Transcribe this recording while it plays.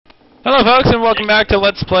Hello folks and welcome back to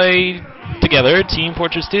Let's Play Together Team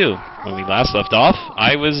Fortress 2. When we last left off,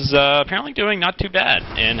 I was apparently doing not too bad,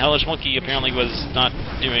 and Hellish Monkey apparently was not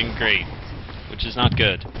doing great, which is not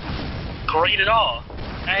good. Great at all.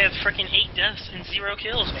 I have freaking 8 deaths and 0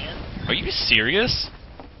 kills, man. Are you serious?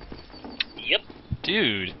 Yep.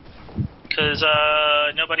 Dude. Because,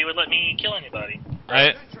 nobody would let me kill anybody.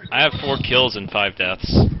 I have 4 kills and 5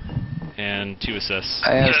 deaths, and 2 assists.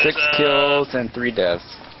 I have 6 kills and 3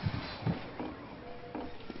 deaths.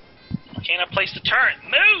 Can't I place the turret?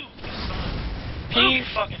 Move! Move, you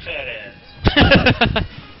fucking fat ass.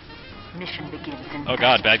 Mission begins in Oh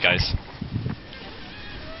god, bad guys.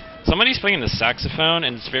 Somebody's playing the saxophone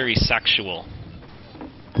and it's very sexual.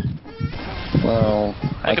 Well,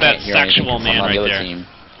 Look at that sexual man right there. Team.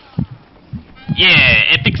 Yeah,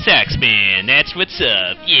 epic sax man, that's what's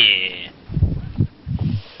up, yeah.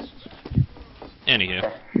 Anywho,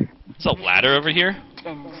 there's a ladder over here.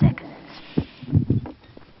 10 seconds.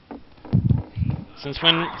 Since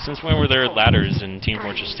when were there ladders in Team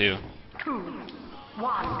Fortress 2? 2,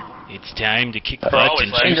 1. It's time to kick butt always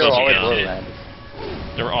and ladders. shoot There always people. were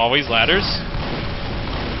ladders. There were always ladders?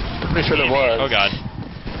 I'm pretty sure there was. Oh god.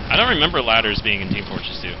 I don't remember ladders being in Team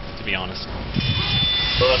Fortress 2, to be honest.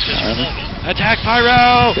 Well, that's because you're looking. Attack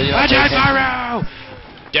Pyro! Did you not Attack take him? Pyro!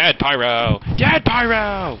 Dead Pyro! Dead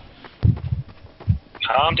Pyro!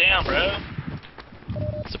 Calm down, bro.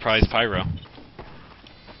 Surprise Pyro.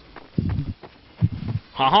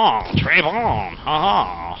 Ha-ha! Trayvon!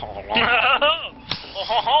 Ha-ha! Oh,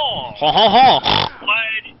 Ha-ha-ha!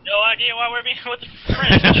 no idea why we're being with the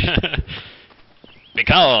French.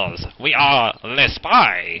 Because we are the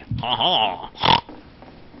spy! Ha-ha!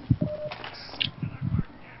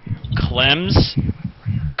 Clem's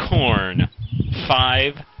corn.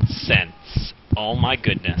 5 cents. Oh my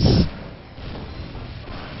goodness.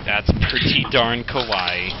 That's pretty darn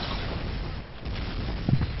kawaii.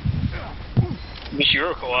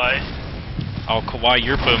 Sure, Kawhi. Oh, kawaii,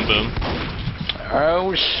 you're boom boom.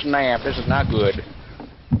 Oh snap! This is not good.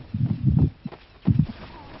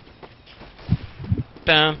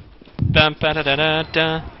 Bum, bum, ba da da da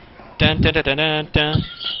da. Dun da da da da da.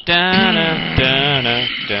 Dun da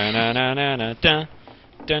da da da da.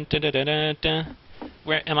 Dun da da da da da.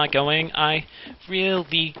 Where am I going? I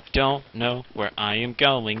really don't know where I am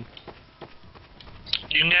going.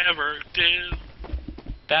 You never do.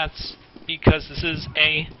 That's because this is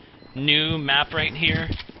a new map right here.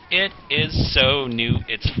 It is so new,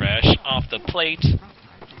 it's fresh off the plate.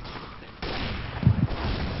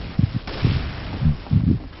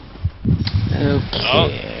 Okay. Oh,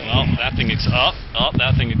 well, that thing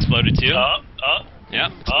that thing exploded too. Yeah,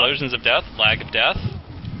 explosions of death, lag of death,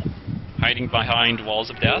 hiding behind walls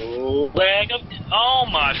of death. Lag of... Oh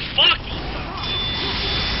my fucking...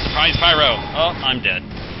 Surprise Pyro! Oh, I'm dead.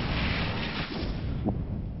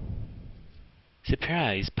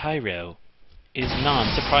 Surprise Pyro is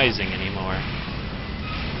non-surprising anymore.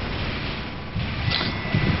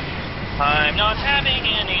 I'm not having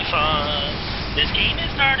any fun. This game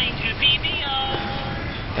is starting to beat me up.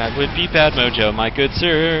 That would be bad mojo, my good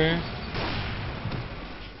sir.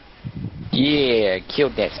 Yeah,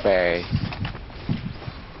 killed that spy.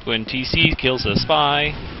 When TC kills a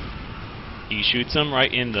spy, he shoots him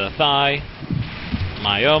right in the thigh.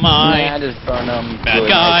 My oh my. Nah, just burn him. Bad good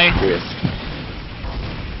guy. like this.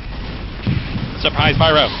 Surprise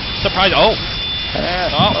Pyro! Surprise! Oh!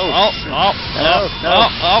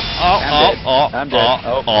 I'm dead.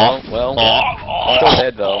 Well, still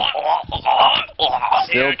dead though.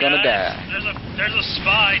 Still gonna die. There's a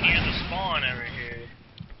spy near the spawn over here.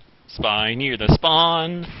 Spy near the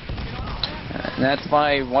spawn. And that's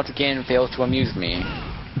why, once again, fails to amuse me.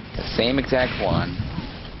 The same exact one.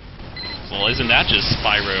 Well, isn't that just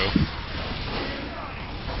Spyro?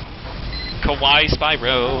 Kawaii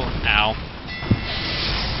Spyro. Ow.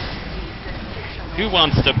 Who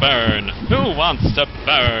wants to burn? Who wants to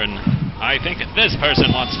burn? I think this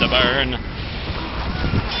person wants to burn.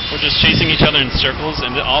 We're just chasing each other in circles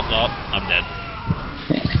and I'm dead.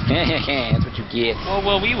 That's what you get.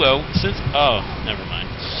 Well, we will. Since oh, never mind.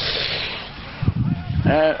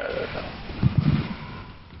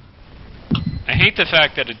 I hate the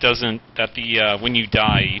fact that it doesn't. That the when you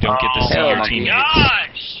die, you don't get to see your teammates.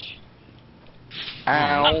 Gosh!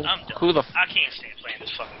 Ow. I'm done. Who the f- I can't stand playing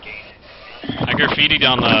this fucking game. I graffitied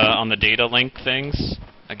on the data link things.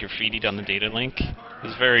 I graffitied on the data link. It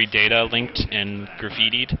was very data linked and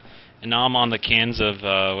graffitied. And now I'm on the cans of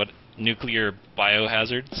nuclear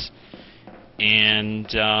biohazards. And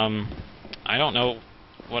I don't know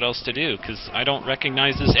what else to do because I don't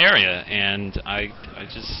recognize this area, and I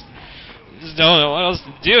just don't know what else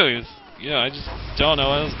to do. I just don't know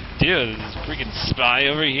what else to do? This freaking spy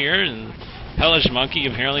over here, and Hellish Monkey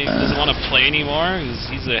apparently doesn't want to play anymore because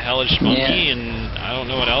he's a Hellish Monkey, and I don't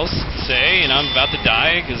know what else to say, and I'm about to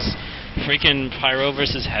die because freaking Pyro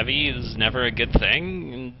versus Heavy is never a good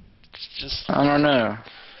thing, and it's just... I don't know.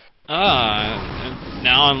 and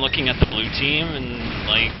now I'm looking at the blue team, and,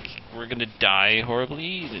 like, we're gonna die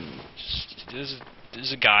horribly, and just,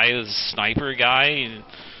 there's a guy, there's a sniper guy,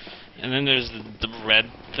 and then there's the red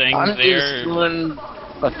thing I'm there. just doing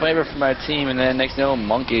a favor for my team, and then next no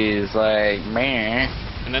monkey is like, meh.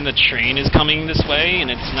 And then the train is coming this way,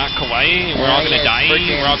 and it's not kawaii, and we're all gonna die,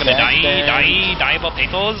 we're all gonna die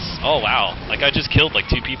potatoes. Oh wow, like I just killed like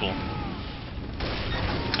 2 people.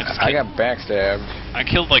 I got backstabbed. I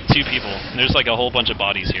killed like 2 people, and there's like a whole bunch of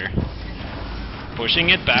bodies here. Pushing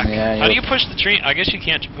it back. Yeah, how do you push the train? I guess you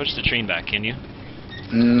can't push the train back, can you?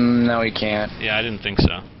 No, you can't. Yeah, I didn't think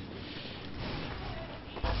so.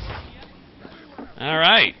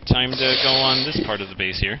 Alright, time to go on this part of the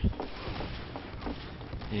base here.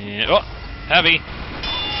 And, oh! Heavy!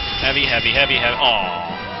 Heavy, heavy, heavy, heavy.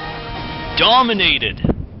 Aww. Dominated!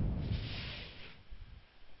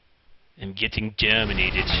 I'm getting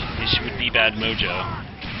dominated. This would be bad mojo.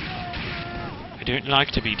 I don't like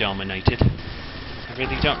to be dominated. I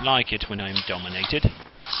really don't like it when I'm dominated.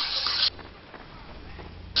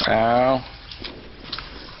 Ow.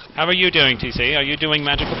 How are you doing, TC? Are you doing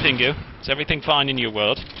Magical Pingu? Is everything fine in your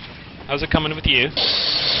world? How's it coming with you?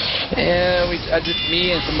 Yeah,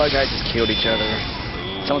 me and some other guys just killed each other.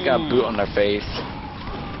 Someone got a boot on their face.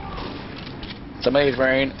 Somebody's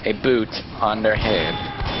wearing a boot on their head.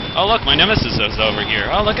 Oh look, my nemesis is over here.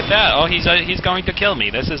 Oh look at that. Oh, he's going to kill me.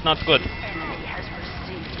 This is not good. Enemy has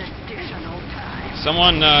received additional time.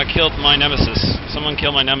 Someone killed my nemesis. Someone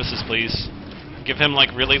kill my nemesis, please. Give him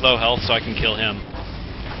like really low health so I can kill him.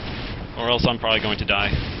 Or else I'm probably going to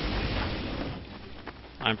die.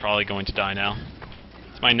 I'm probably going to die now.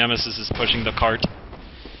 My nemesis is pushing the cart.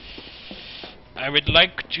 I would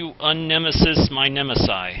like to unnemesis my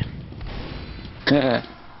nemesi.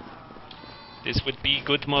 This would be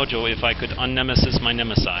good mojo if I could unnemesis my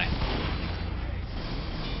nemesi.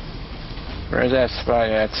 Where's that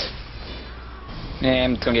spy at? Yeah,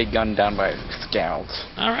 I'm gonna get gunned down by scouts.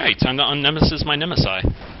 Alright, time to unnemesis my nemesi.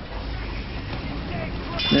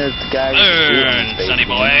 There's the guy with the boot on his face. Sonny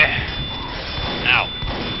boy. Ow.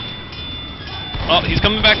 Oh, he's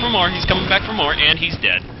coming back for more, he's coming back for more, and he's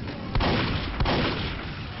dead.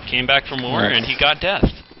 Came back for more, and he got death.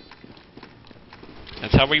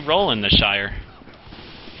 That's how we roll in the Shire.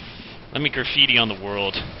 Let me graffiti on the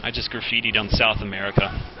world. I just graffitied on South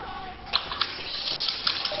America.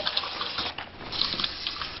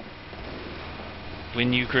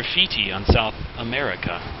 When you graffiti on South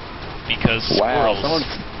America, because wow, squirrels... someone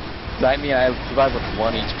sniped me and I survived with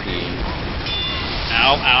 1 HP.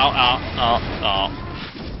 Ow, ow, ow, ow, ow.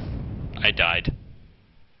 I died.